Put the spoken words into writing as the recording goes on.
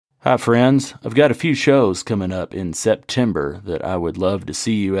Hi, friends. I've got a few shows coming up in September that I would love to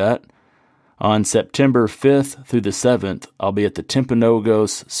see you at. On September 5th through the 7th, I'll be at the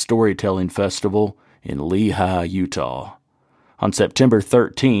Timpanogos Storytelling Festival in Lehi, Utah. On September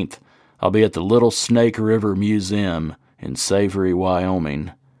 13th, I'll be at the Little Snake River Museum in Savory,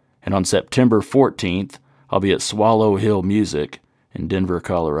 Wyoming. And on September 14th, I'll be at Swallow Hill Music in Denver,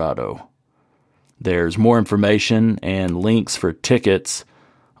 Colorado. There's more information and links for tickets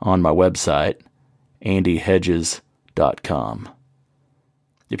on my website, andyhedges.com.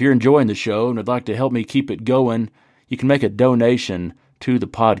 If you're enjoying the show and would like to help me keep it going, you can make a donation to the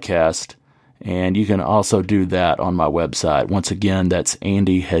podcast, and you can also do that on my website. Once again, that's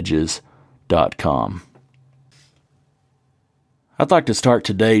andyhedges.com. I'd like to start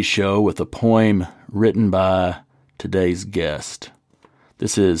today's show with a poem written by today's guest.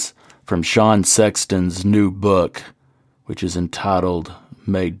 This is from Sean Sexton's new book, which is entitled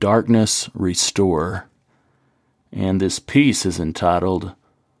May Darkness Restore. And this piece is entitled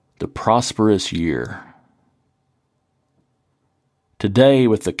The Prosperous Year. Today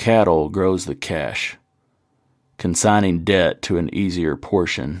with the cattle grows the cash, consigning debt to an easier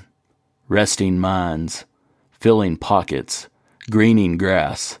portion, resting minds, filling pockets, greening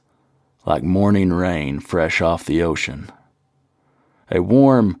grass, like morning rain fresh off the ocean. A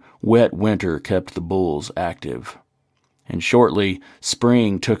warm, wet winter kept the bulls active, and shortly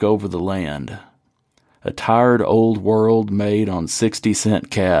spring took over the land. A tired old world made on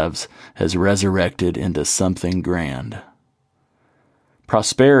 60-cent calves has resurrected into something grand.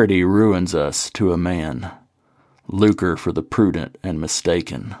 Prosperity ruins us to a man, lucre for the prudent and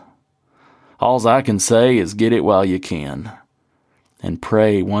mistaken. All's I can say is get it while you can, and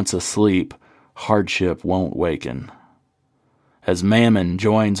pray once asleep hardship won't waken. As mammon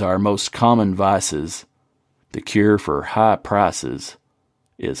joins our most common vices, the cure for high prices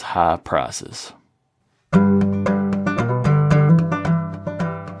is high prices.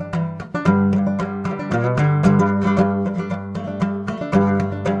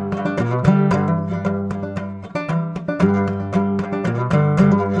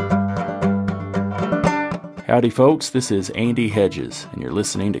 Howdy folks, this is Andy Hedges, and you're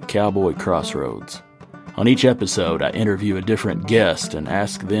listening to Cowboy Crossroads. On each episode, I interview a different guest and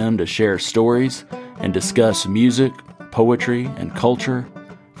ask them to share stories and discuss music, poetry, and culture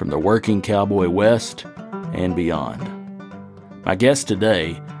from the working cowboy west and beyond. My guest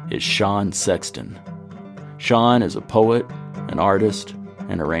today is Sean Sexton. Sean is a poet, an artist,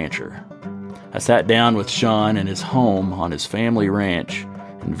 and a rancher. I sat down with Sean in his home on his family ranch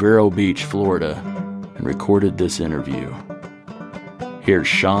in Vero Beach, Florida, and recorded this interview. Here's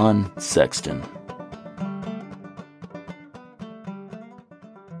Sean Sexton.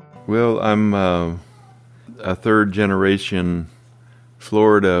 Well, I'm a third-generation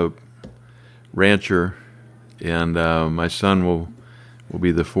Florida rancher, and my son will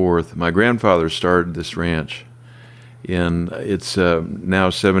be the fourth. My grandfather started this ranch, and it's now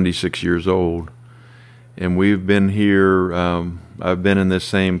 76 years old. And we've been here, I've been in this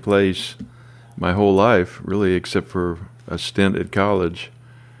same place my whole life, really, except for a stint at college.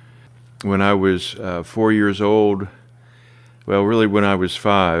 When I was 4 years old, well, really when I was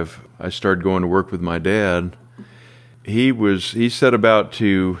 5, I started going to work with my dad. He'd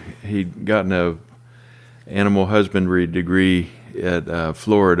gotten a animal husbandry degree at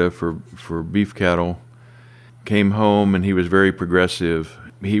Florida for beef cattle. Came home and he was very progressive.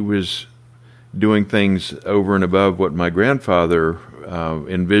 He was doing things over and above what my grandfather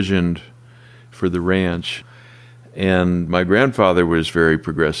envisioned for the ranch. And my grandfather was very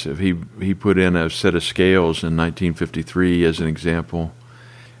progressive. He put in a set of scales in 1953 as an example.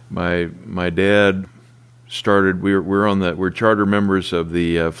 My dad started. We're charter members of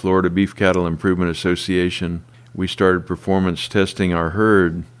the Florida Beef Cattle Improvement Association. We started performance testing our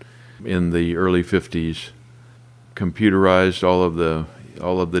herd in the early 50s. Computerized all of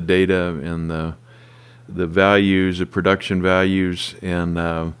the data and the values, the production values,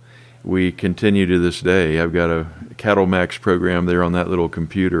 and we continue to this day. I've got a Cattle Max program there on that little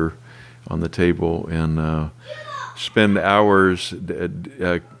computer on the table, and spend hours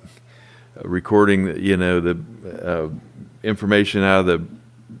recording, the information out of the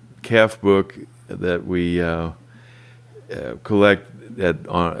calf book that we collect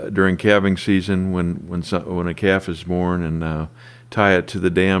during calving season when a calf is born, and tie it to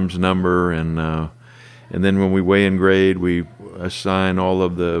the dam's number, and then when we weigh and grade, we assign all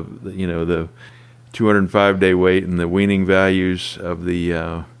of the 205-day weight and the weaning values of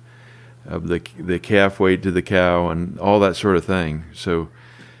the calf weight to the cow and all that sort of thing. So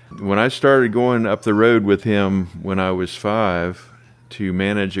when I started going up the road with him when I was 5 to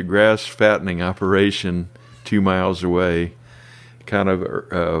manage a grass fattening operation 2 miles away, kind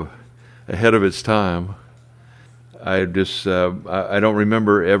of ahead of its time. I don't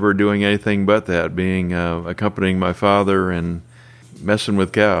remember ever doing anything but that, being accompanying my father and messing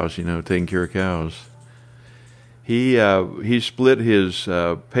with cows, taking care of cows. He split his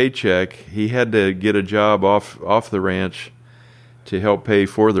paycheck. He had to get a job off the ranch to help pay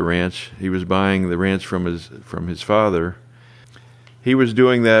for the ranch. He was buying the ranch from his father. He was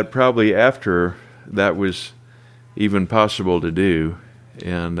doing that probably after that was even possible to do,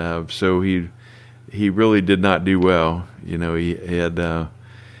 and so he really did not do well. He had to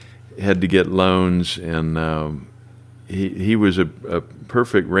get loans, and he was a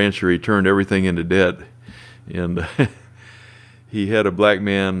perfect rancher. He turned everything into debt, and he had a black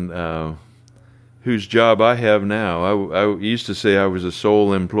man whose job I have now. I used to say I was a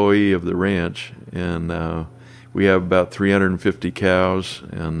sole employee of the ranch, and we have about 350 cows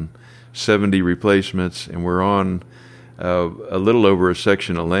and 70 replacements, and we're on a little over a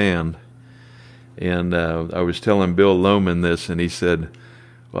section of land. And I was telling Bill Lohman this, and he said,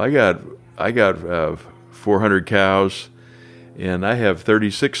 "Well, I got 400 cows, and I have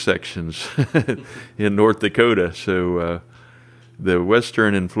 36 sections in North Dakota. So the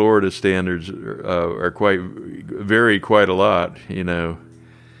Western and Florida standards are vary quite a lot.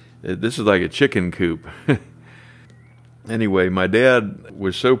 This is like a chicken coop." Anyway, my dad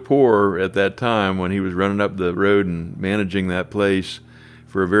was so poor at that time when he was running up the road and managing that place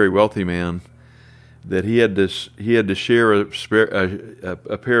for a very wealthy man, that he had to share a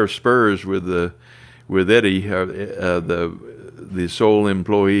pair of spurs with Eddie, the sole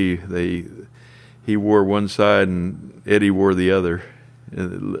employee. He wore one side and Eddie wore the other.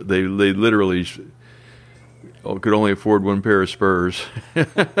 They literally could only afford one pair of spurs.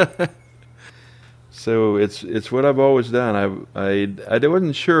 So it's what I've always done. I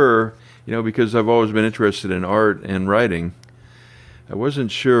wasn't sure, because I've always been interested in art and writing. I wasn't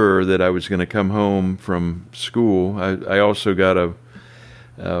sure that I was going to come home from school. I also got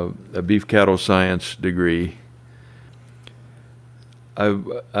a beef cattle science degree.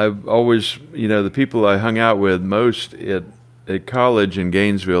 I've always, the people I hung out with most at college in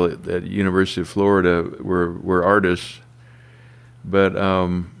Gainesville at University of Florida were artists, but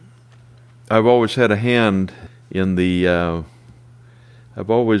I've always had a hand in the. I've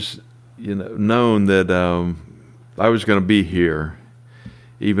always, known that I was going to be here,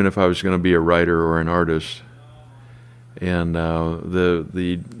 even if I was going to be a writer or an artist. And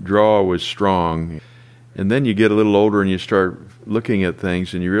the draw was strong. And then you get a little older and you start looking at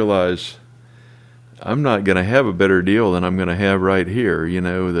things and you realize I'm not going to have a better deal than I'm going to have right here.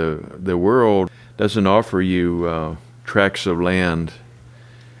 The world doesn't offer you tracts of land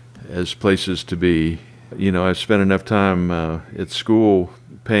as places to be. I spent enough time at school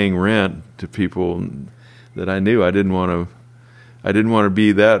paying rent to people that I knew I didn't want to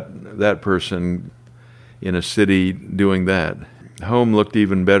be that person in a city doing that. Home looked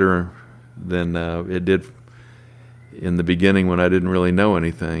even better than it did in the beginning when I didn't really know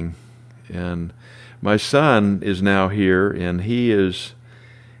anything. And my son is now here, and he is,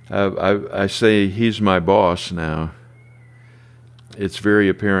 I say he's my boss now. It's very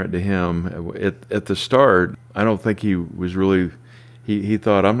apparent to him. At the start, I don't think he was really, he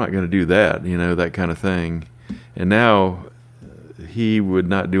thought, I'm not going to do that, that kind of thing. And now he would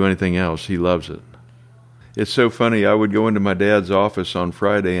not do anything else. He loves it. It's so funny. I would go into my dad's office on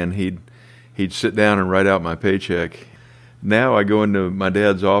Friday, and he'd sit down and write out my paycheck. Now I go into my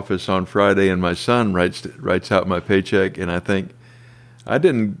dad's office on Friday, and my son writes out my paycheck, and I think, I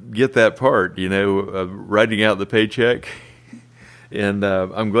didn't get that part, writing out the paycheck. And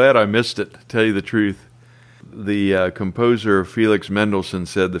I'm glad I missed it, to tell you the truth. The composer Felix Mendelssohn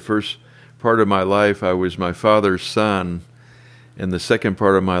said, the first part of my life I was my father's son, and the second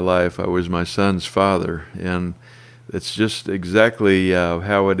part of my life I was my son's father. And it's just exactly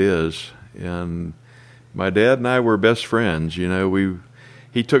how it is. And my dad and I were best friends.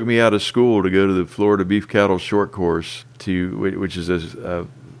 He took me out of school to go to the Florida Beef Cattle Short Course, which is a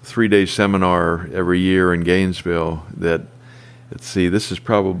 3-day seminar every year in Gainesville that, let's see, this is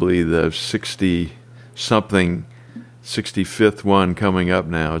probably the 65th one coming up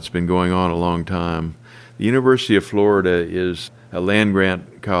now. It's been going on a long time. The University of Florida is a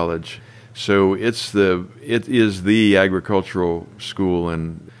land-grant college, so it is the agricultural school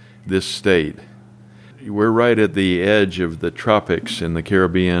in this state. We're right at the edge of the tropics in the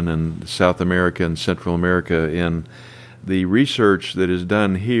Caribbean and South America and Central America, and the research that is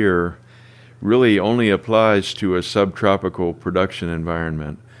done here really only applies to a subtropical production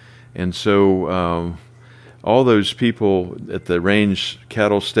environment. And so all those people at the range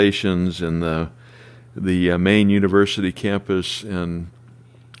cattle stations and the main university campus, and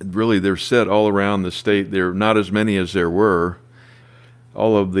really they're set all around the state. There are not as many as there were.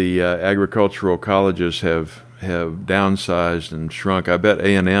 All of the agricultural colleges have downsized and shrunk. I bet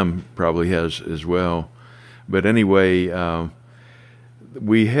A&M probably has as well. But anyway,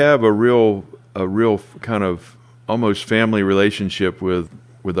 we have a real kind of almost family relationship with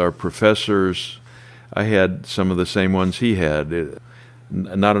our professors. I had some of the same ones he had.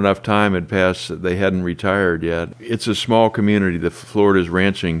 Not enough time had passed that they hadn't retired yet. It's a small community, the Florida's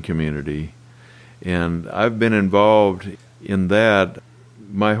ranching community, and I've been involved in that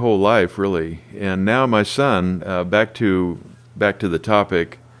my whole life, really. And now my son, back to the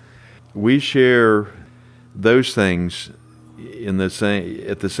topic, we share those things at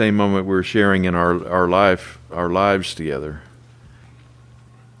the same moment we're sharing in our lives together.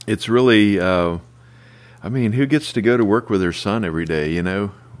 It's really, who gets to go to work with their son every day? You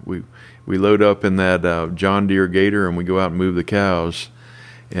know, we load up in that John Deere Gator and we go out and move the cows,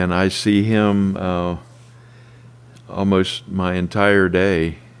 and I see him almost my entire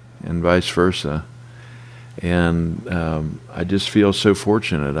day, and vice versa. And I just feel so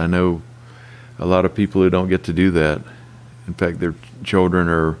fortunate. I know a lot of people who don't get to do that. In fact, their children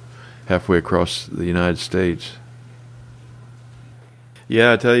are halfway across the United States.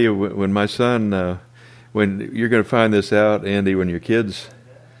 Yeah, I tell you, when my son, when you're going to find this out, Andy, when your kids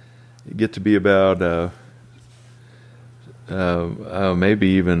get to be about maybe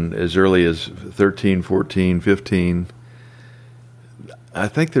even as early as 13, 14, 15, I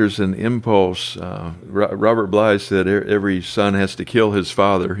think there's an impulse. Robert Bly said every son has to kill his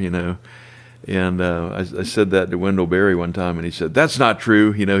father, you know. And I said that to Wendell Berry one time, and he said, "That's not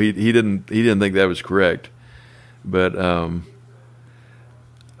true." You know, he didn't think that was correct. But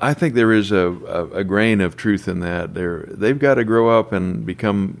I think there is a grain of truth in that. They've got to grow up and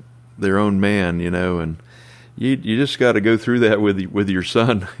become their own man, you know, and you just got to go through that with your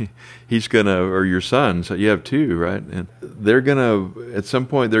son. He's gonna, or your sons. So you have two, right? And they're gonna, at some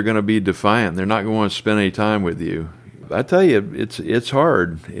point, they're gonna be defiant. They're not going to want to spend any time with you. I tell you, it's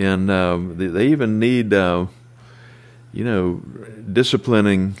hard, and they even need,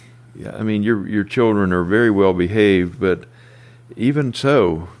 disciplining. I mean, your children are very well behaved, but even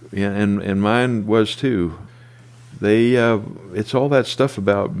so, and mine was too. It's all that stuff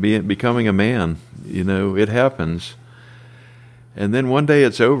about becoming a man. You know, it happens, and then one day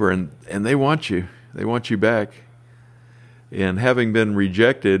it's over, and they want you. They want you back. And having been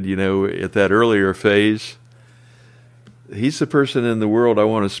rejected, you know, at that earlier phase, he's the person in the world I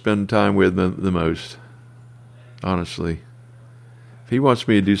want to spend time with the most, honestly. If he wants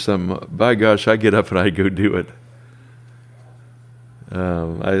me to do something, by gosh, I get up and I go do it.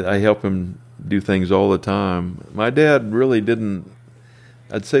 I help him do things all the time. My dad really didn't.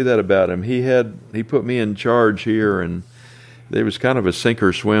 I'd say that about him. He put me in charge here, and it was kind of a sink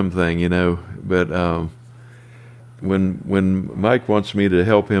or swim thing, you know. But when Mike wants me to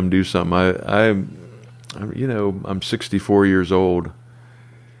help him do something, I'm 64 years old.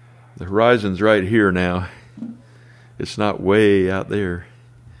 The horizon's right here now. It's not way out there.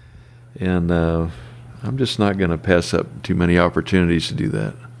 And I'm just not going to pass up too many opportunities to do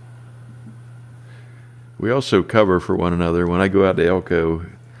that. We also cover for one another. When I go out to Elko,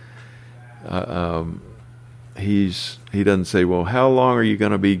 he doesn't say, "Well, how long are you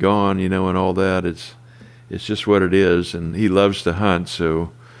going to be gone?" You know, and all that. It's just what it is. And he loves to hunt,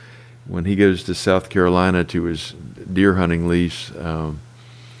 so when he goes to South Carolina to his deer hunting lease, I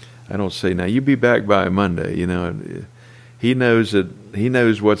don't say, "Now you be back by Monday." You know, he knows that he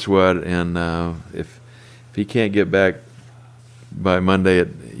knows what's what, and if he can't get back by Monday,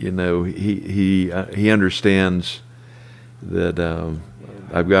 he understands that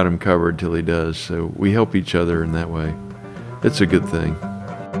I've got him covered till he does. So we help each other in that way. It's a good thing.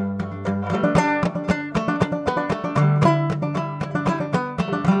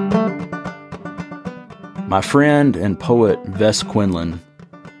 My friend and poet Vess Quinlan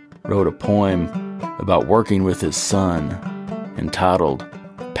wrote a poem about working with his son entitled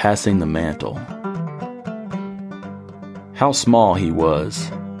 "Passing the Mantle." How small he was,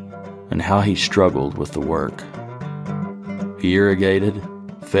 and how he struggled with the work. He irrigated,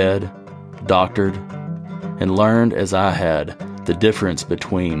 fed, doctored, and learned, as I had, the difference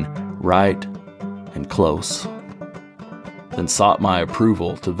between right and close, then sought my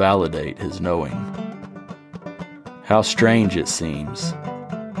approval to validate his knowing. How strange it seems,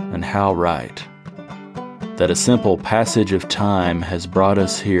 and how right, that a simple passage of time has brought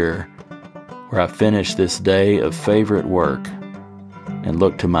us here, where I finish this day of favorite work and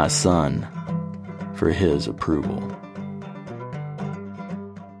look to my son for his approval.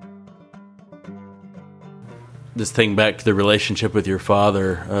 Just thinking back to the relationship with your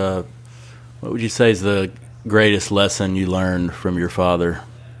father, what would you say is the greatest lesson you learned from your father?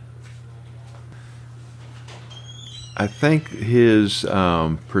 I think his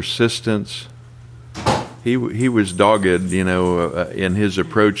persistence. He was dogged, in his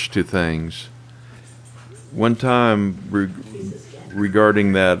approach to things. One time,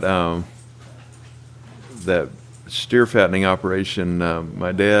 regarding that steer fattening operation,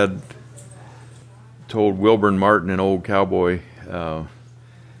 my dad told Wilburn Martin, an old cowboy,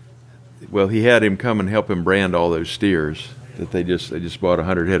 he had him come and help him brand all those steers. That they just bought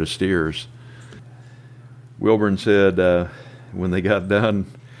 100 head of steers. Wilburn said when they got done.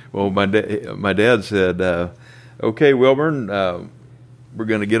 Well, my dad said, "Okay, Wilburn, we're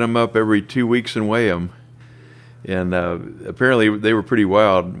going to get them up every 2 weeks and weigh them." And apparently they were pretty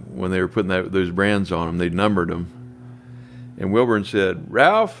wild when they were putting those brands on them. They numbered them. And Wilburn said,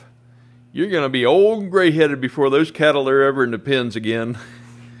 "Ralph, you're going to be old and gray-headed before those cattle are ever in the pens again."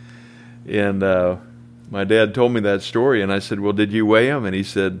 And my dad told me that story, and I said, "Well, did you weigh them?" And he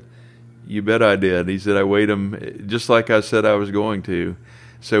said, "You bet I did." He said, "I weighed them just like I said I was going to."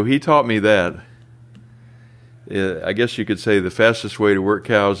 So he taught me that. I guess you could say the fastest way to work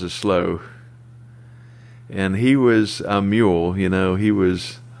cows is slow. And he was a mule, he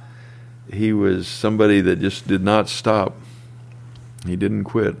was somebody that just did not stop. He didn't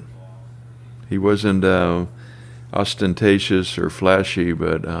quit. He wasn't ostentatious or flashy,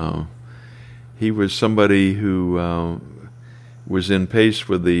 but he was somebody who was in pace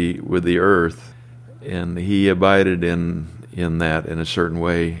with the earth, and he abided in that in a certain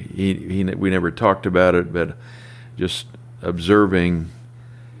way. We never talked about it, but just observing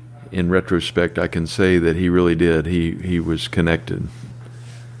in retrospect, I can say that he really did. He was connected.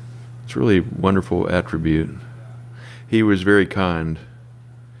 It's really a wonderful attribute. He was very kind.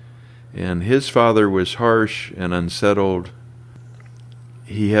 And his father was harsh and unsettled.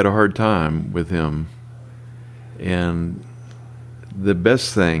 He had a hard time with him. And the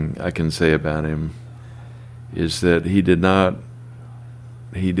best thing I can say about him is that he did not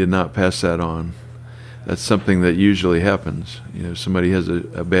pass that on. That's something that usually happens. Somebody has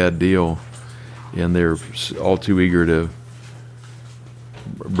a bad deal, and they're all too eager to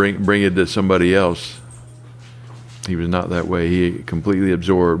bring it to somebody else. He was not that way. He completely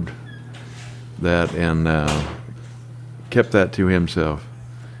absorbed that and kept that to himself.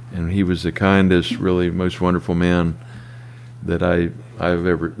 And he was the kindest, really most wonderful man that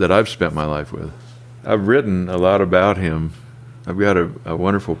I've spent my life with. I've written a lot about him. I've got a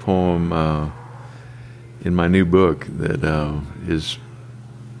wonderful poem in my new book that is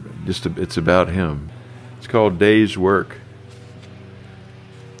it's about him. It's called Day's Work.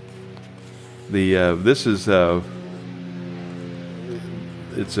 This is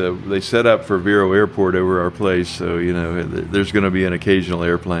they set up for Vero Airport over our place, so there's going to be an occasional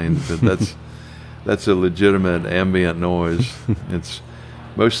airplane, but that's a legitimate ambient noise. It's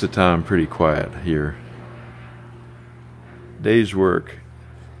most of the time pretty quiet here. Day's work.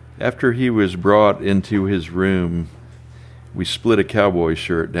 After he was brought into his room, we split a cowboy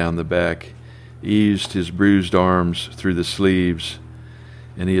shirt down the back, eased his bruised arms through the sleeves,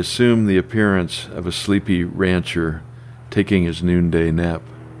 and he assumed the appearance of a sleepy rancher taking his noonday nap.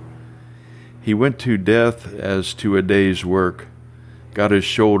 He went to death as to a day's work, got his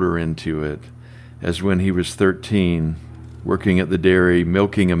shoulder into it, as when he was 13, working at the dairy,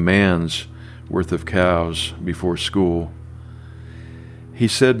 milking a man's worth of cows before school. He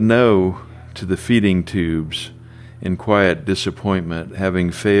said no to the feeding tubes in quiet disappointment,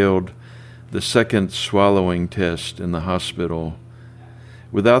 having failed the second swallowing test in the hospital.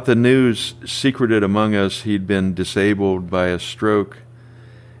 Without the news secreted among us, he'd been disabled by a stroke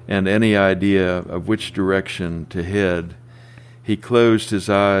and any idea of which direction to head. He closed his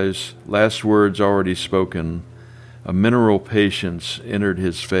eyes, last words already spoken. A mineral patience entered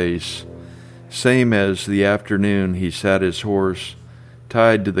his face. Same as the afternoon he sat his horse,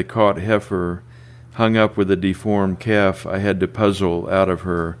 tied to the caught heifer, hung up with a deformed calf I had to puzzle out of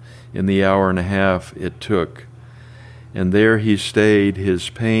her in the hour and a half it took. And there he stayed, his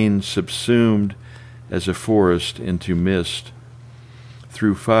pain subsumed as a forest into mist.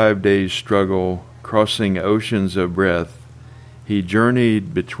 Through 5 days' struggle, crossing oceans of breath, he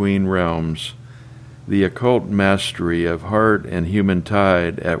journeyed between realms, the occult mastery of heart and human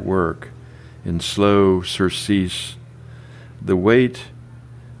tide at work, in slow surcease. The weight,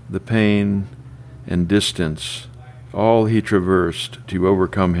 the pain, and distance, all he traversed to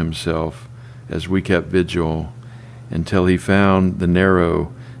overcome himself as we kept vigil, until he found the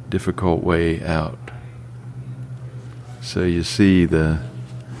narrow, difficult way out. So you see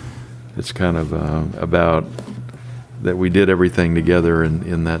it's kind of about that we did everything together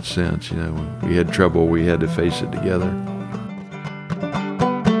in that sense. You know, when we had trouble, we had to face it together.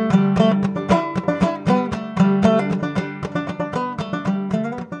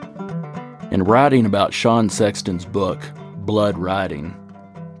 In writing about Sean Sexton's book, Blood Riding,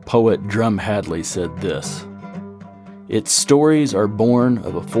 poet Drum Hadley said this: "Its stories are born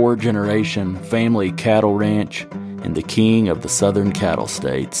of a 4-generation family cattle ranch in the king of the southern cattle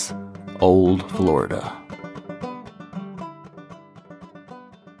states, Old Florida."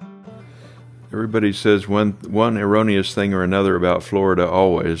 Everybody says one erroneous thing or another about Florida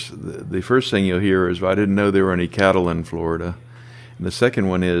always. The first thing you'll hear is, "I didn't know there were any cattle in Florida." And the second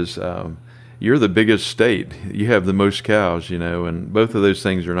one is, "You're the biggest state. You have the most cows," you know, and both of those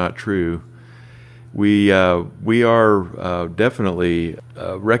things are not true. We are definitely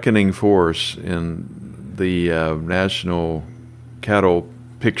a reckoning force in the national cattle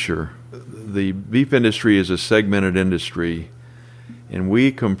picture. The beef industry is a segmented industry, and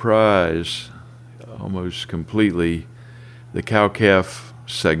we comprise almost completely the cow-calf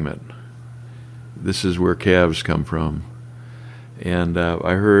segment. This is where calves come from. And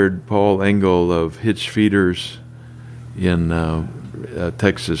I heard Paul Engel of Hitch Feeders in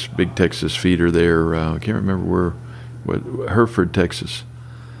Texas, big Texas feeder there. I can't remember Hereford, Texas,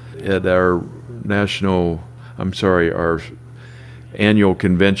 at our our annual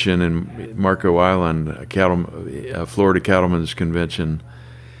convention in Marco Island, Florida Cattlemen's Convention.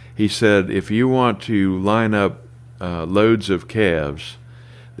 He said, if you want to line up loads of calves,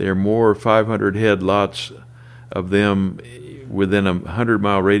 there are more 500 head lots of them within a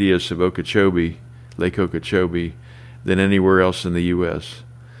 100-mile radius of Okeechobee, Lake Okeechobee, than anywhere else in the U.S.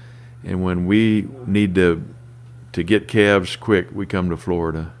 And when we need to get calves quick, we come to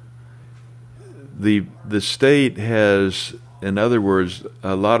Florida. The state has, in other words,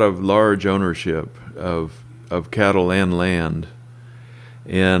 a lot of large ownership of cattle and land.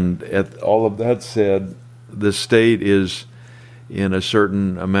 And at all of that said, the state is in a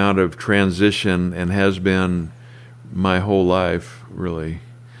certain amount of transition and has been my whole life, really.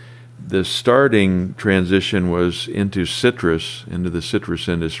 The starting transition was into the citrus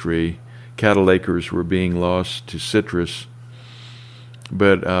industry. Cattle acres were being lost to citrus.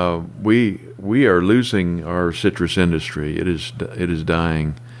 But we are losing our citrus industry. It is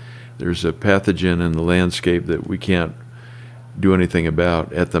dying. There's a pathogen in the landscape that we can't do anything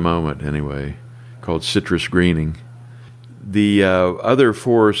about at the moment, anyway, called citrus greening. The other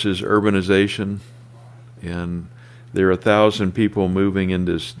force is urbanization, and there are 1,000 people moving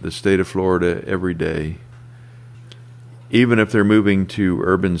into the state of Florida every day. Even if they're moving to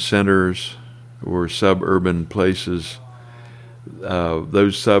urban centers or suburban places,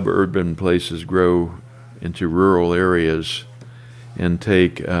 those suburban places grow into rural areas and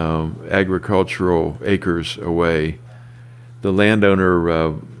take agricultural acres away. The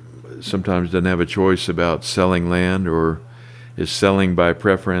landowner sometimes doesn't have a choice about selling land, or is selling by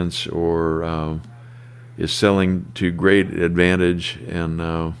preference, or is selling to great advantage,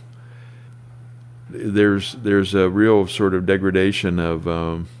 and there's a real sort of degradation of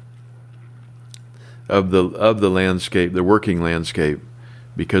the landscape, the working landscape,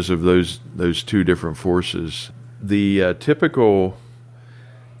 because of those two different forces. The typical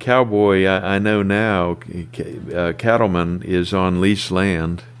cowboy I know now, cattleman, is on leased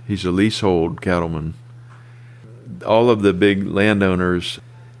land. He's a leasehold cattleman. All of the big landowners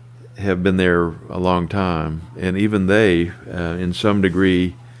have been there a long time, and even they, in some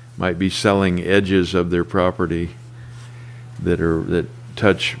degree, might be selling edges of their property that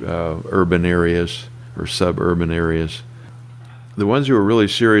touch urban areas or suburban areas. The ones who are really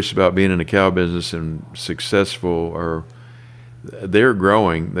serious about being in the cow business and successful they're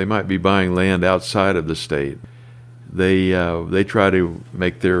growing. They might be buying land outside of the state. They try to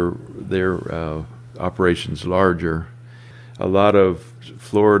make their operations larger. A lot of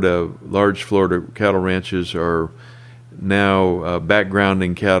large Florida cattle ranches are now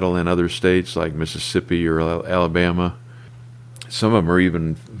backgrounding cattle in other states like Mississippi or Alabama. Some of them are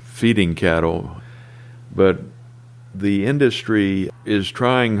even feeding cattle. But the industry is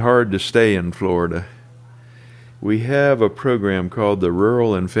trying hard to stay in Florida. We have a program called the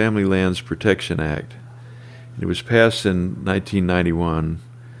Rural and Family Lands Protection Act. It was passed in 1991.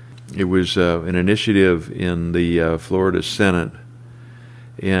 It was an initiative in the Florida Senate,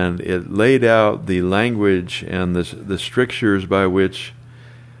 and it laid out the language and the strictures by which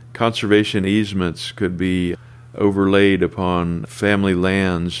conservation easements could be overlaid upon family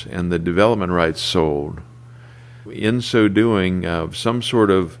lands and the development rights sold. In so doing, some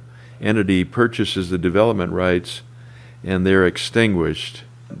sort of entity purchases the development rights and they're extinguished.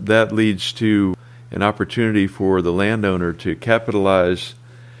 That leads to an opportunity for the landowner to capitalize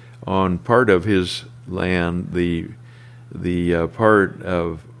on part of his land, the part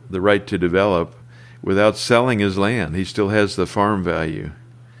of the right to develop, without selling his land. He still has the farm value.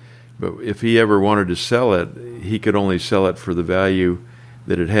 But if he ever wanted to sell it, he could only sell it for the value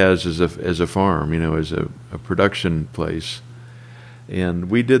that it has as a farm, as a production place. And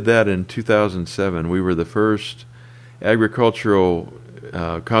we did that in 2007. We were the first agricultural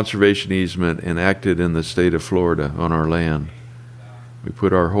conservation easement enacted in the state of Florida on our land. We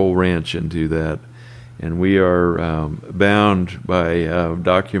put our whole ranch into that. And we are bound by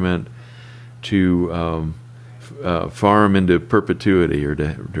document to farm into perpetuity, or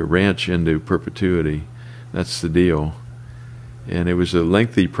to ranch into perpetuity. That's the deal. And it was a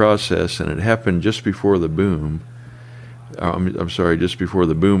lengthy process, and it happened just before the boom. Just before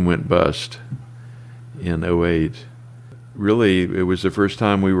the boom went bust in '08. Really, it was the first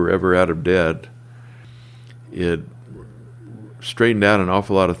time we were ever out of debt. It straightened out an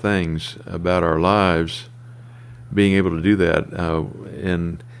awful lot of things about our lives, being able to do that.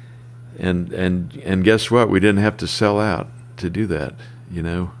 And guess what? We didn't have to sell out to do that.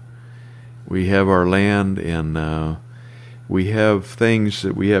 We have our land, and we have things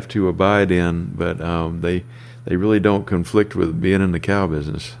that we have to abide in, but they really don't conflict with being in the cow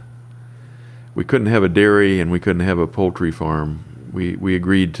business. We couldn't have a dairy, and we couldn't have a poultry farm. We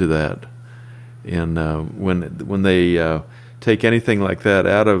agreed to that. And when they take anything like that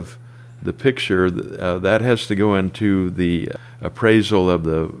out of the picture, that has to go into the appraisal of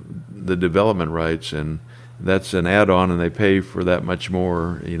the development rights, and that's an add-on, and they pay for that much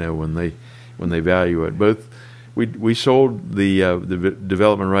more, when they value it. Both we sold the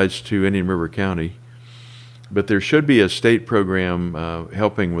development rights to Indian River County, but there should be a state program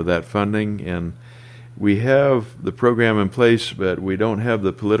helping with that funding, and we have the program in place, but we don't have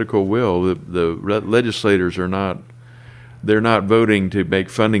the political will. The legislators are not. They're not voting to make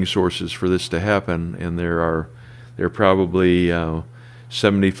funding sources for this to happen, and there are probably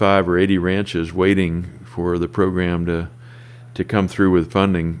 75 or 80 ranches waiting for the program to come through with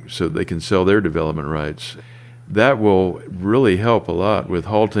funding so they can sell their development rights. That will really help a lot with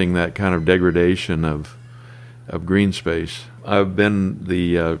halting that kind of degradation of green space. I've been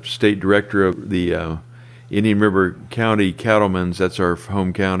the state director of the Indian River County Cattlemen's, that's our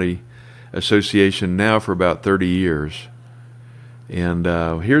home county association, now for about 30 years. And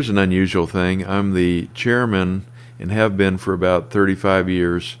here's an unusual thing. I'm the chairman, and have been for about 35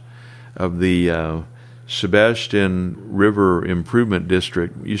 years, of the Sebastian River Improvement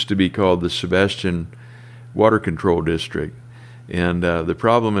District. It used to be called the Sebastian Water Control District. And the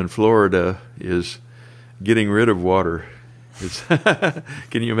problem in Florida is getting rid of water.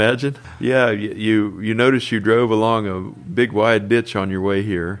 Can you imagine? Yeah, you notice you drove along a big wide ditch on your way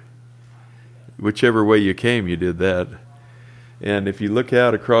here. Whichever way you came, you did that. And if you look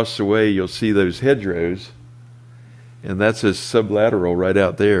out across the way, you'll see those hedgerows, and that's a sublateral right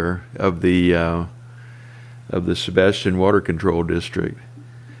out there of the Sebastian Water Control District.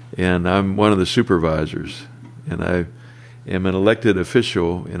 And I'm one of the supervisors, and I am an elected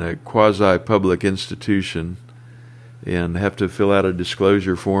official in a quasi-public institution, and have to fill out a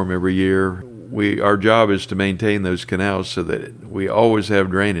disclosure form every year. Our job is to maintain those canals so that we always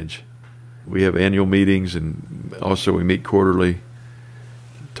have drainage. We have annual meetings, and also we meet quarterly,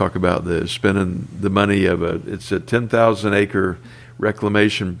 talk about spending the money of it's a 10,000 acre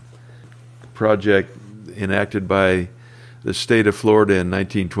reclamation project enacted by the state of Florida in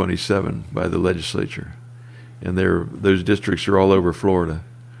 1927 by the legislature. And those districts are all over Florida.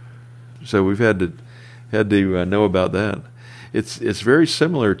 So we've had to know about that. It's very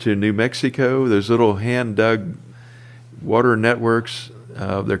similar to New Mexico, those little hand-dug water networks.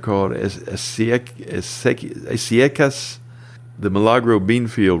 They're called Asiecas. The Milagro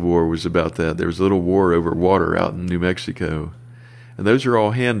Beanfield War was about that. There was a little war over water out in New Mexico. And those are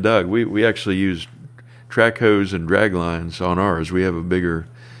all hand-dug. We actually use track hose and drag lines on ours. We have a bigger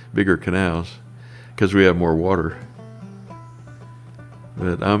canals because we have more water.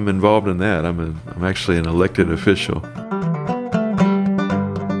 But I'm involved in that. I'm actually an elected official.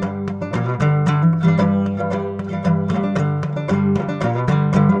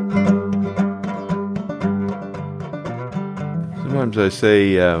 Sometimes I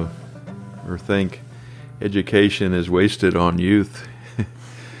say or think education is wasted on youth.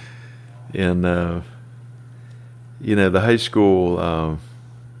 And, the high school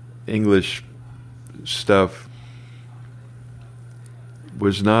English stuff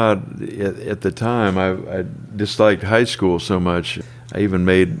was not, at the time, I disliked high school so much. I even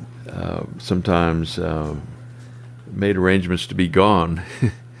made sometimes made arrangements to be gone.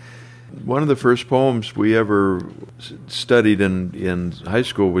 One of the first poems we ever studied in high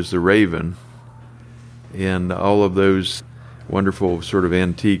school was The Raven, and all of those wonderful sort of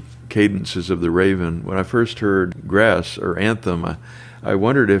antique cadences of The Raven. When I first heard Grass or Anthem, I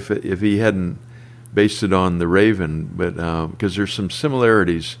wondered if he hadn't based it on The Raven, but because there's some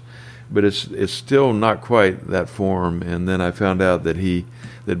similarities, but it's still not quite that form. And then I found out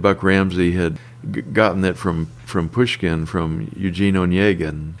that Buck Ramsey had gotten it from Pushkin, from Eugene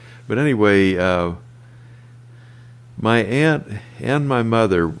Onegin. But anyway, my aunt and my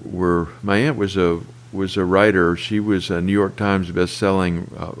mother my aunt was a writer. She was a New York Times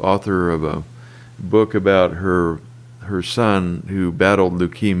best-selling author of a book about her son who battled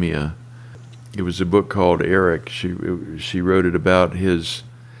leukemia. It was a book called Eric. She wrote it about his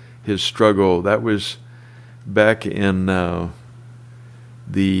struggle. That was back in the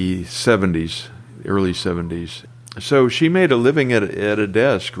 70s, early 70s. So she made a living at a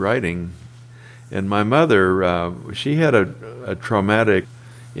desk writing. And my mother, she had a traumatic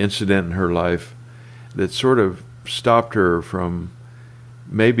incident in her life that sort of stopped her from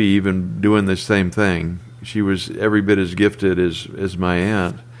maybe even doing the same thing. She was every bit as gifted as my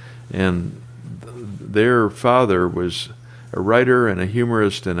aunt, and their father was a writer and a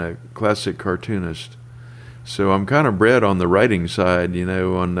humorist and a classic cartoonist. So I'm kind of bred on the writing side,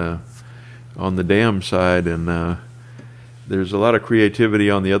 on the dam side, and there's a lot of creativity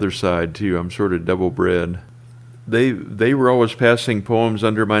on the other side too. I'm sort of double bred. They were always passing poems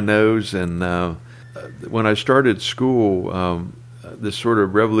under my nose, and when I started school, this sort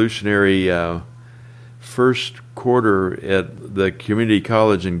of revolutionary first quarter at the community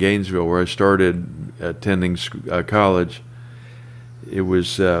college in Gainesville, where I started attending college, it was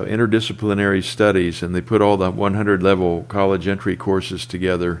interdisciplinary studies, and they put all the 100 level college entry courses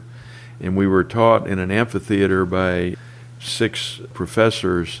together, and we were taught in an amphitheater by 6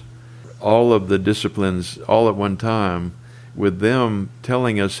 professors, all of the disciplines all at one time, with them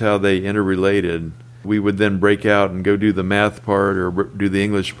telling us how they interrelated. We would then break out and go do the math part or do the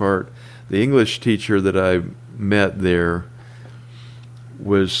English part. The English teacher that I met there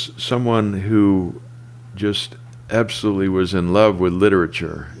was someone who just absolutely was in love with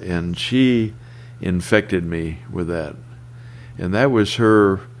literature, and she infected me with that. And that was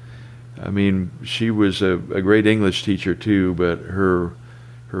her. I mean, she was a great English teacher too, but her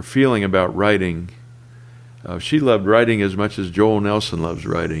feeling about writing, she loved writing as much as Joel Nelson loves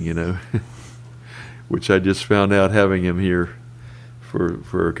writing, which I just found out having him here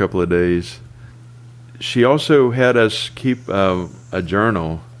for a couple of days. She also had us keep a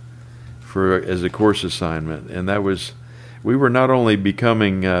journal as a course assignment, and that was, we were not only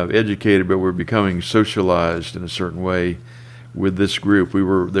becoming educated, but we're becoming socialized in a certain way with this group.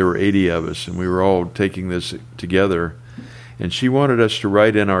 There were 80 of us, and we were all taking this together, and she wanted us to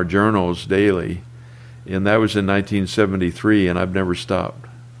write in our journals daily, and that was in 1973, and I've never stopped.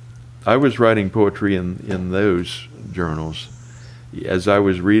 I was writing poetry in those journals. As I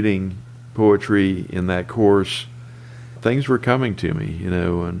was reading poetry in that course, things were coming to me,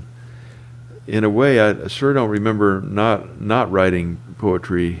 and in a way, I sure don't remember not writing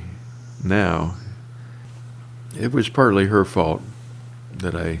poetry now. It was partly her fault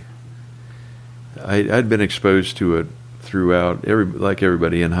that I'd been exposed to it throughout, like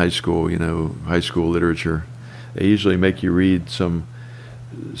everybody in high school, high school literature. They usually make you read some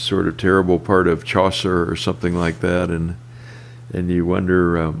sort of terrible part of Chaucer or something like that, and you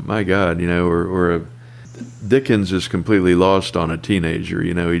wonder, my God, or Dickens is completely lost on a teenager.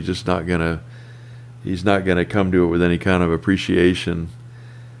 He's just not gonna come to it with any kind of appreciation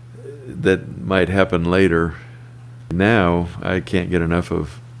that might happen later. Now I can't get enough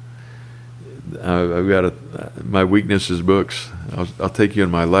of. I've got my weakness is books. I'll take you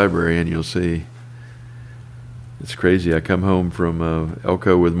in my library and you'll see. It's crazy. I come home from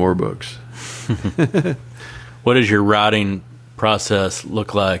Elko with more books. What does your writing process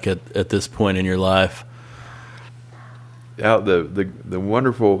look like at this point in your life? The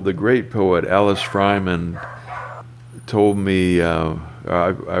wonderful, the great poet Alice Fryman told me,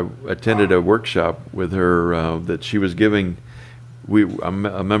 I attended a workshop with her that she was giving. I'm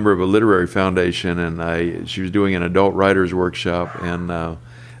a member of a literary foundation, and she was doing an adult writers workshop, and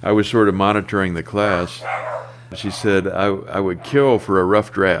I was sort of monitoring the class. She said, I would kill for a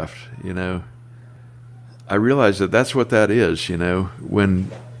rough draft, I realized that that's what that is,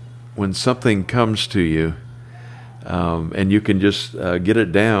 when something comes to you, and you can just get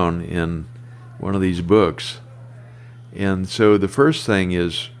it down in one of these books. And so the first thing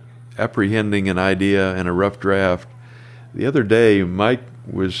is apprehending an idea and a rough draft. The other day, Mike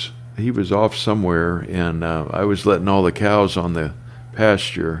he was off somewhere, and I was letting all the cows on the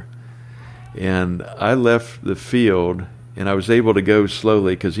pasture. And I left the field, and I was able to go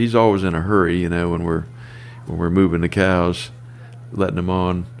slowly because he's always in a hurry, when we're moving the cows, letting them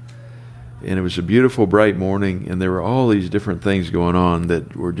on. And it was a beautiful, bright morning, and there were all these different things going on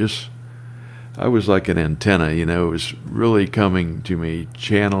that were just, I was like an antenna, it was really coming to me,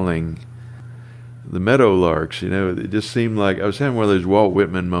 channeling the meadowlarks, it just seemed like I was having one of those Walt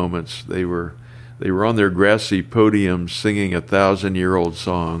Whitman moments. They were on their grassy podium singing a 1,000-year-old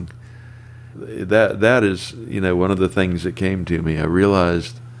song. That is, one of the things that came to me. I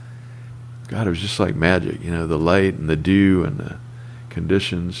realized, God, it was just like magic, the light and the dew and the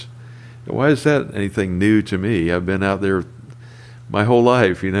conditions. Why is that anything new to me? I've been out there my whole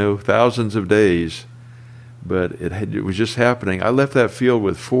life, thousands of days, but it was just happening. I left that field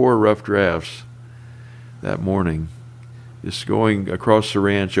with 4 rough drafts that morning, just going across the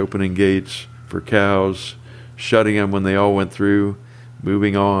ranch, opening gates for cows, shutting them when they all went through,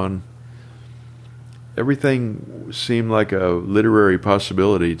 moving on. Everything seemed like a literary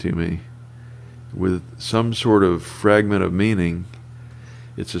possibility to me, with some sort of fragment of meaning.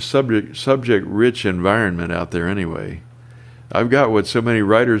 It's a subject-rich environment out there anyway. I've got what so many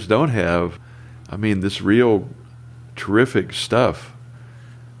writers don't have. I mean, this real terrific stuff.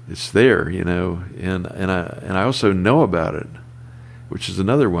 It's there, and I also know about it, which is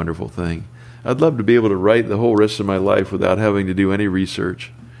another wonderful thing. I'd love to be able to write the whole rest of my life without having to do any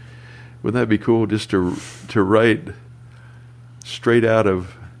research. Wouldn't that be cool, just to write straight out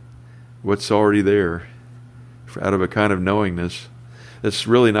of what's already there, out of a kind of knowingness? That's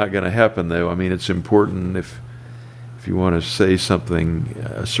really not going to happen, though. I mean, it's important if you want to say something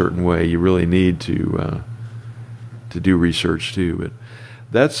a certain way, you really need to do research too. But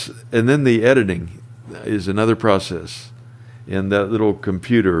and then the editing is another process. In that little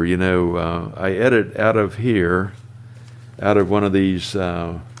computer, I edit out of here, out of one of these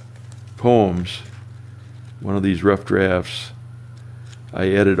poems, one of these rough drafts. I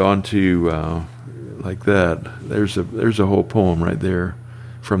edit onto like that. There's a whole poem right there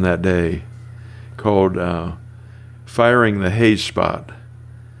from that day called Firing the Hay Spot.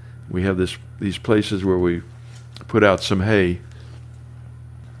 We have these places where we put out some hay.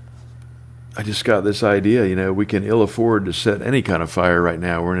 I just got this idea, we can ill afford to set any kind of fire right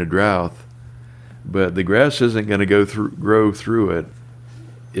now. We're in a drought, but the grass isn't going to grow through it.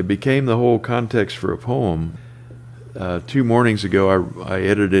 It became the whole context for a poem. 2 mornings ago, I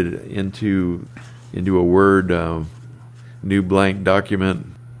edited it into a Word new blank document.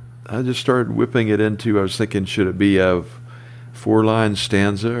 I just started whipping it into, I was thinking, should it be a 4-line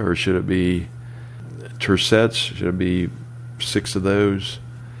stanza, or should it be tercets? Should it be 6 of those?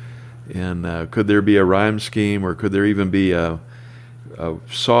 And could there be a rhyme scheme, or could there even be a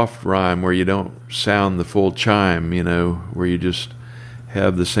soft rhyme where you don't sound the full chime, where you just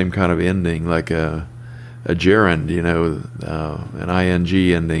have the same kind of ending, like a gerund, an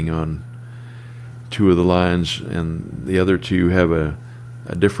ing ending on 2 of the lines, and the other 2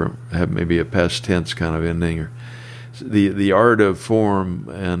 have maybe a past tense kind of ending, or the art of form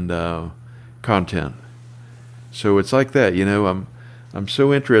and content. So it's like that, I'm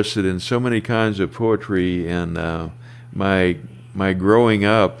so interested in so many kinds of poetry, and my growing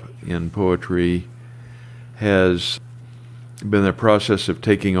up in poetry has been the process of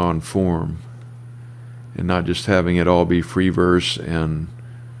taking on form, and not just having it all be free verse and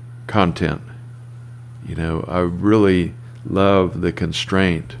content. I really love the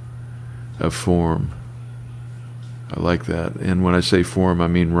constraint of form. I like that. And when I say form, I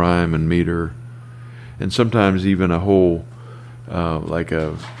mean rhyme and meter, and sometimes even a whole, like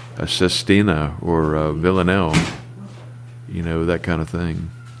a sestina or a villanelle, that kind of thing.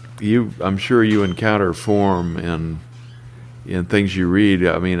 I'm sure you encounter form in things you read.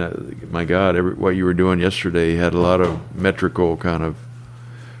 I mean, my God, what you were doing yesterday had a lot of metrical kind of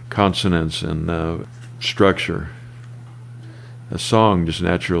consonants and structure. A song just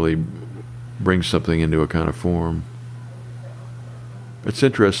naturally brings something into a kind of form. It's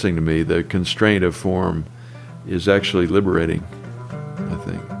interesting to me. The constraint of form is actually liberating, I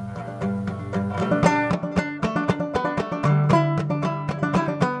think.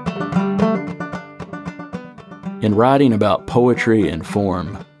 In writing about poetry and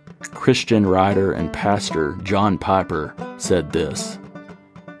form, Christian writer and pastor John Piper said this: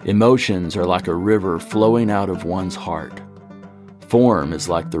 "Emotions are like a river flowing out of one's heart. Form is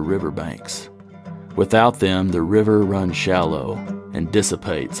like the riverbanks. Without them, the river runs shallow and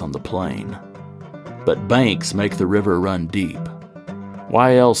dissipates on the plain. But banks make the river run deep.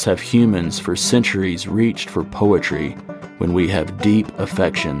 Why else have humans for centuries reached for poetry when we have deep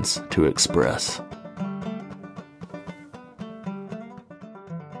affections to express.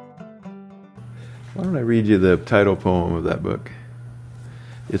 Why don't I read you the title poem of that book?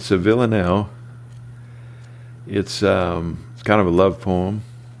 It's a villanelle. It's kind of a love poem,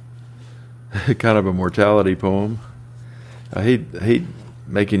 kind of a mortality poem. I hate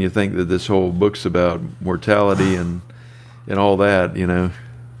making you think that this whole book's about mortality and all that, you know.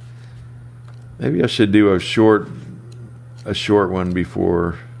 Maybe I should do a short one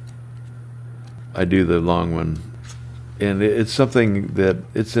before I do the long one. And it's something that,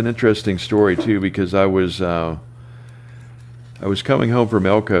 it's an interesting story too, because I was coming home from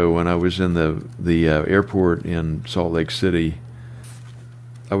Elko when I was in the airport in Salt Lake City.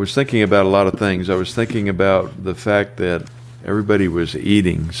 I was thinking about a lot of things. I was thinking about the fact that everybody was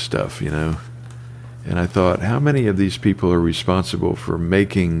eating stuff, you know. And I thought, how many of these people are responsible for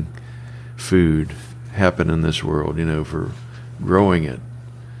making food happen in this world, you know, for growing it?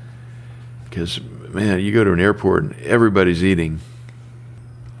 Because, man, you go to an airport and everybody's eating.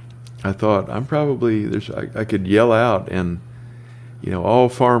 I thought, I could yell out and, you know, all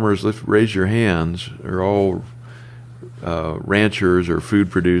farmers, raise your hands, or all ranchers or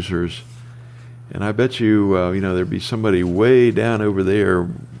food producers. And I bet you, you know, there'd be somebody way down over there,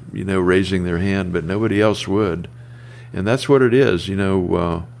 you know, raising their hand, but nobody else would. And that's what it is, you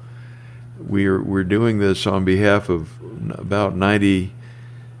know. We're doing this on behalf of about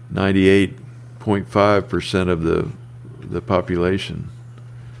 98.5% of the population.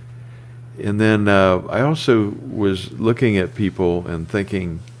 And then I also was looking at people and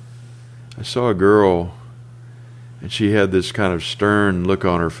thinking, I saw a girl, and she had this kind of stern look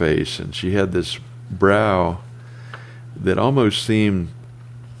on her face, and she had this brow that almost seemed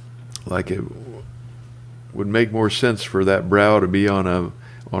like it would make more sense for that brow to be on a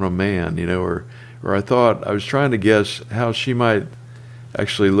man, you know, or I thought, I was trying to guess how she might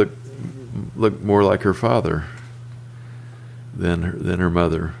actually look more like her father than her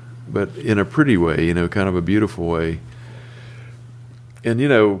mother, but in a pretty way, you know, kind of a beautiful way. And, you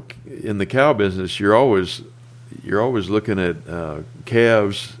know, in the cow business, you're always looking at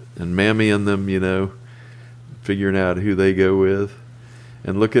calves and mammying them, you know, figuring out who they go with,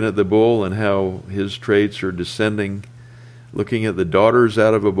 and looking at the bull and how his traits are descending, looking at the daughters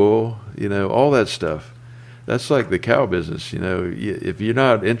out of a bull, you know, all that stuff. That's like the cow business, you know. If you're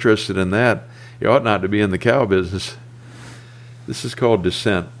not interested in that, you ought not to be in the cow business. This is called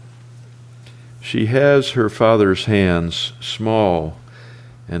descent. She has her father's hands, small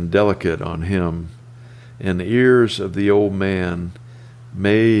and delicate on him, and ears of the old man,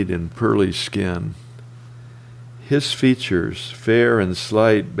 made in pearly skin. His features, fair and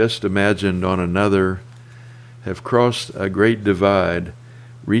slight, best imagined on another, have crossed a great divide,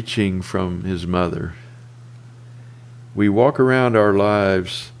 reaching from his mother. We walk around our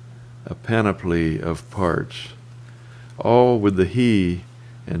lives a panoply of parts, all with the he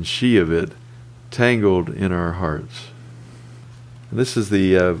and she of it tangled in our hearts. And this is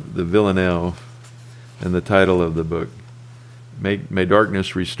the villanelle and the title of the book, May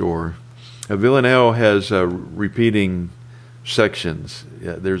Darkness Restore. A villanelle has repeating sections.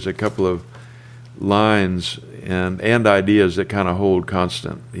 There's a couple of lines and ideas that kind of hold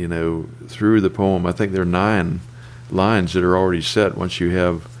constant, you know, through the poem. I think there are 9 lines that are already set once you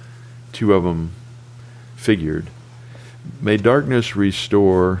have 2 of them figured. May darkness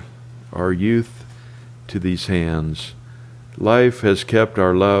restore our youth to these hands. Life has kept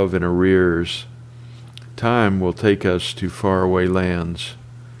our love in arrears. Time will take us to faraway lands.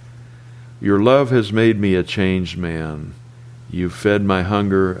 Your love has made me a changed man. You've fed my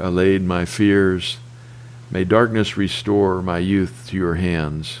hunger, allayed my fears. May darkness restore my youth to your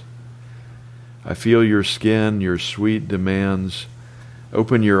hands. I feel your skin, your sweet demands.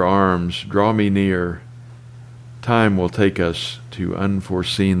 Open your arms, draw me near. Time will take us to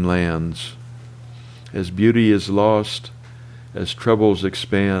unforeseen lands. As beauty is lost, as troubles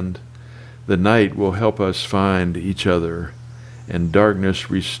expand, the night will help us find each other, and darkness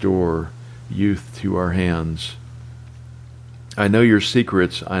restore youth to our hands. I know your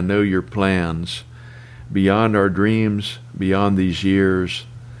secrets, I know your plans. Beyond our dreams, beyond these years,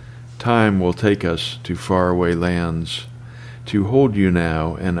 time will take us to faraway lands. To hold you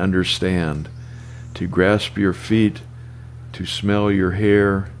now and understand, to grasp your feet, to smell your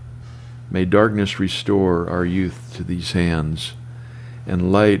hair. May darkness restore our youth to these hands,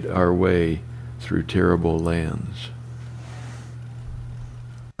 and light our way through terrible lands.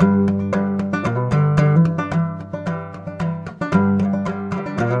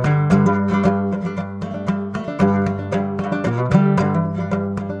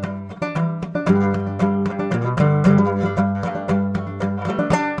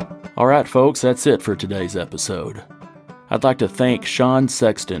 folks, that's it for today's episode. I'd like to thank Sean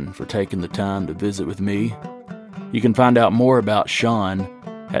Sexton for taking the time to visit with me. You can find out more about Sean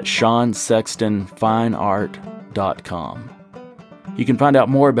at SeanSextonFineArt.com. You can find out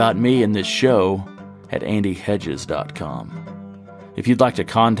more about me and this show at AndyHedges.com. If you'd like to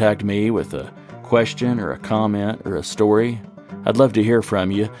contact me with a question or a comment or a story, I'd love to hear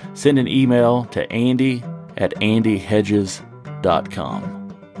from you. Send an email to Andy@AndyHedges.com.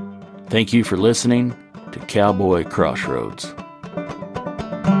 Thank you for listening to Cowboy Crossroads.